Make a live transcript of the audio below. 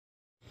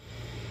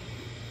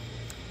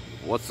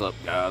What's up,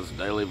 guys?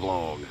 Daily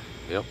vlog.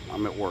 Yep,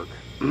 I'm at work.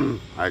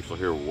 I'm actually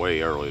here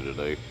way early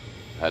today.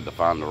 Had to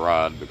find a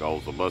ride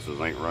because the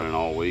buses ain't running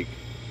all week,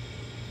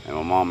 and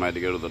my mom had to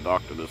go to the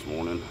doctor this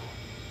morning.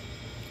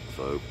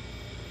 So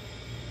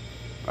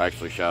I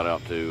actually shout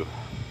out to,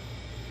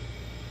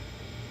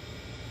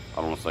 I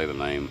don't want to say the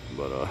name,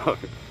 but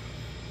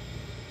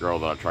girl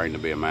that I trained to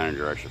be a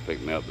manager actually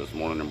picked me up this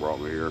morning and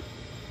brought me here.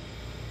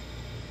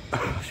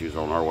 She was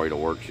on her way to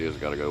work. She has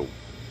got to go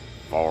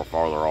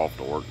farther off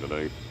to work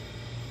today.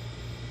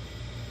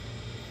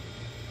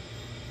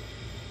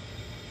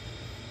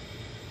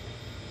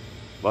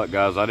 But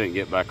guys, I didn't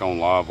get back on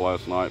live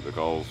last night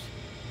because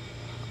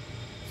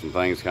some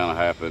things kind of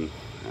happened,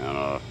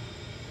 and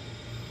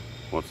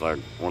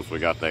once we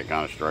got that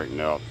kind of straightened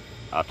out,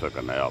 I took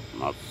a nap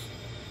and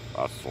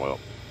I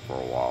slept for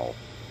a while.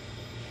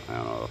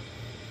 And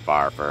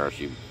Firefair,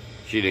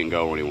 she didn't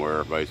go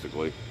anywhere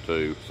basically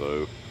too,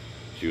 so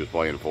she was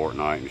playing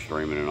Fortnite and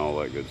streaming and all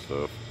that good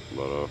stuff.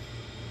 But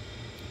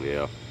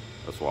yeah,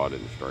 that's why I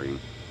didn't stream.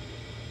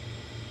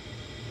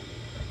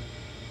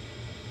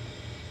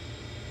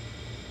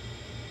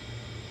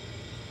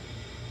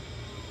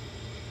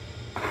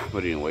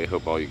 But anyway,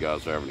 hope all you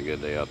guys are having a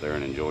good day out there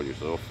and enjoying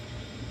yourself.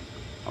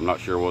 I'm not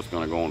sure what's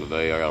going to go on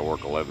today. I got to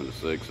work 11 to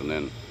 6, and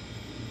then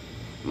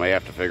may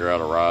have to figure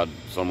out a ride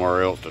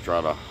somewhere else to try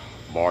to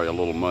borrow a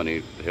little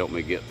money to help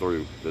me get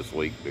through this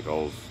week,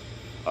 because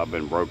I've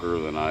been broker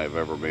than I have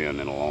ever been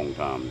in a long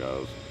time,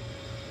 guys.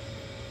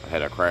 I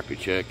had a crappy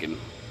check, and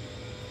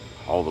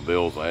all the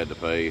bills I had to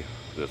pay,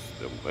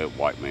 it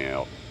wiped me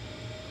out.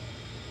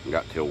 I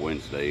got till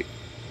Wednesday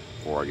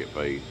before I get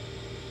paid.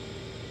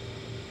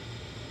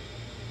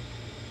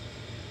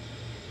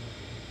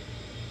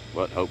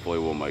 But hopefully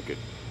we'll make it.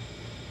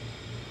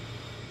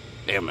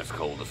 Damn, it's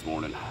cold this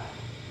morning.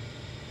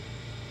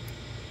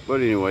 But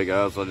anyway,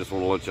 guys, I just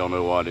want to let y'all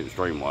know why I didn't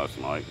stream last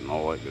night and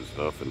all that good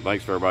stuff. And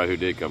thanks for everybody who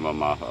did come on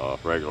my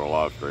regular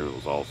live stream. It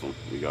was awesome.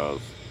 You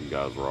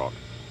guys rock.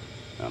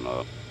 And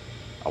I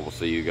will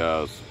see you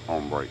guys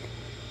on break,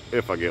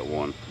 if I get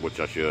one, which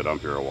I should. I'm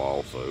here a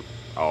while, so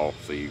I'll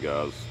see you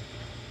guys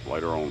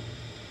later on.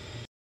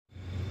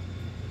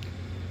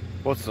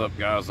 What's up,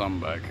 guys? I'm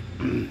back.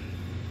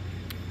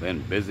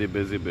 Been busy.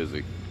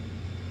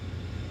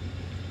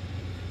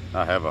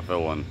 I have a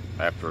feeling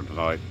after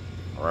tonight,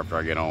 or after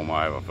I get home,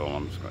 I have a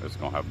feeling it's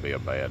gonna have to be a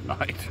bad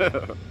night.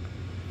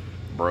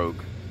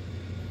 Broke.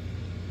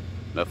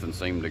 Nothing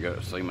seeming to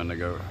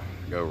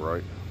go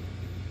right.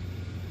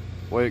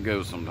 Way it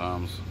goes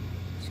sometimes.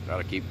 Just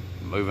gotta keep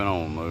moving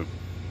on though.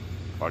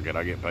 If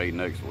I get paid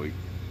next week.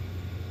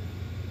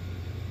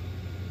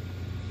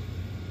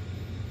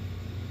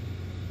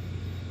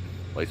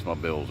 At least my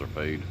bills are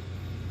paid,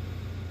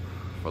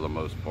 for the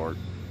most part.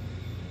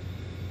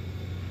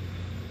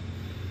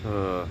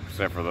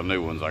 Except for the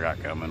new ones I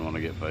got coming when I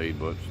get paid,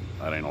 but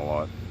that ain't a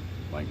lot,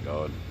 thank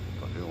God.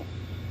 But hell,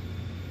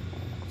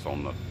 it's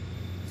on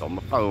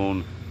the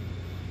phone.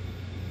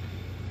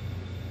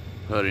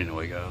 But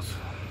anyway, guys,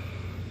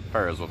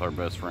 Paris with her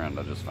best friend,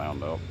 I just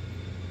found out,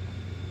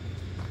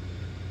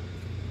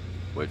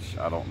 which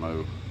I don't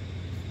know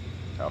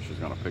how she's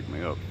gonna pick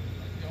me up.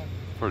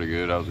 Pretty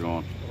good. How's it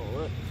going? All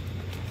right.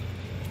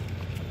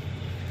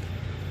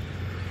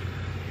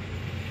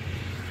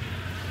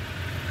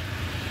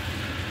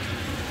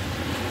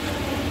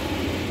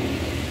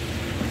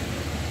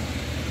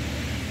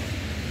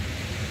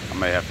 I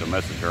may have to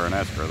message her and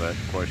ask her that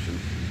question.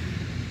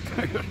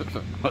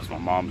 Unless my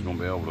mom's gonna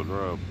be able to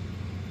drive.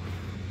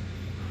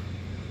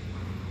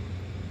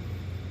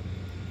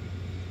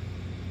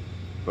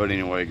 But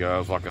anyway,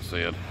 guys, like I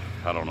said,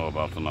 I don't know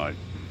about tonight.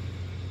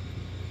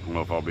 I don't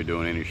know if I'll be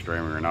doing any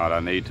streaming or not. I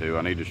need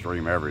to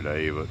stream every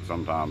day, but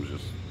sometimes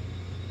just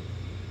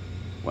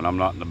when I'm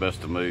not in the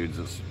best of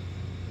moods,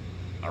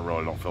 I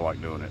really don't feel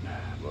like doing it.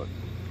 But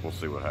we'll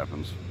see what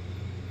happens.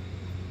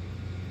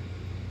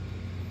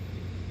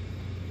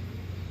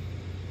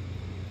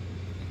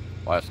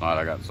 Last night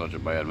I got in such a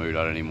bad mood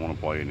I didn't even want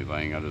to play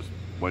anything. I just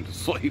went to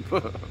sleep.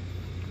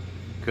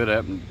 Could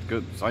happen.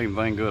 Same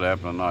thing could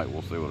happen tonight.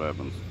 We'll see what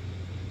happens.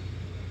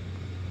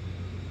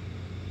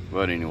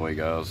 But anyway,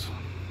 guys,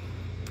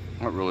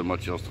 not really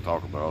much else to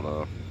talk about.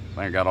 I think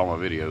I got all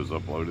my videos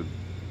uploaded,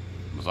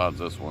 besides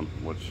this one,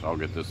 which I'll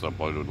get this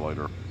uploaded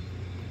later.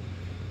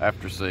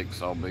 After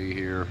 6, I'll be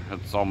here.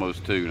 It's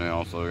almost 2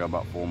 now, so I got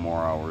about 4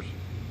 more hours.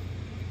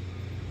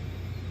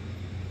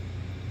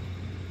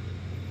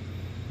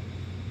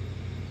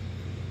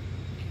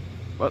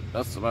 But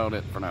that's about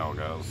it for now,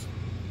 guys.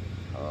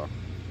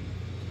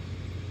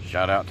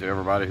 Shout out to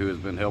everybody who has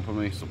been helping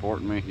me,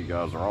 supporting me. You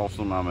guys are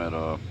awesome. I'm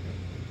at,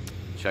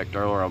 checked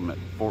earlier, I'm at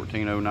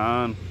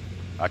 1409.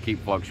 I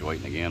keep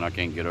fluctuating again. I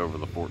can't get over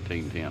the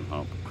 1410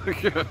 hump.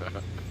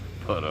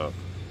 But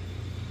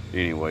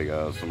anyway,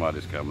 guys,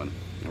 somebody's coming.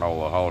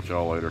 I'll haul at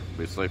y'all later.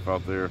 Be safe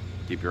out there.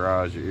 Keep your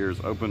eyes, your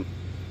ears open,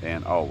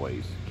 and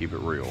always keep it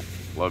real.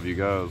 Love you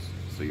guys.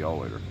 See y'all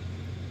later.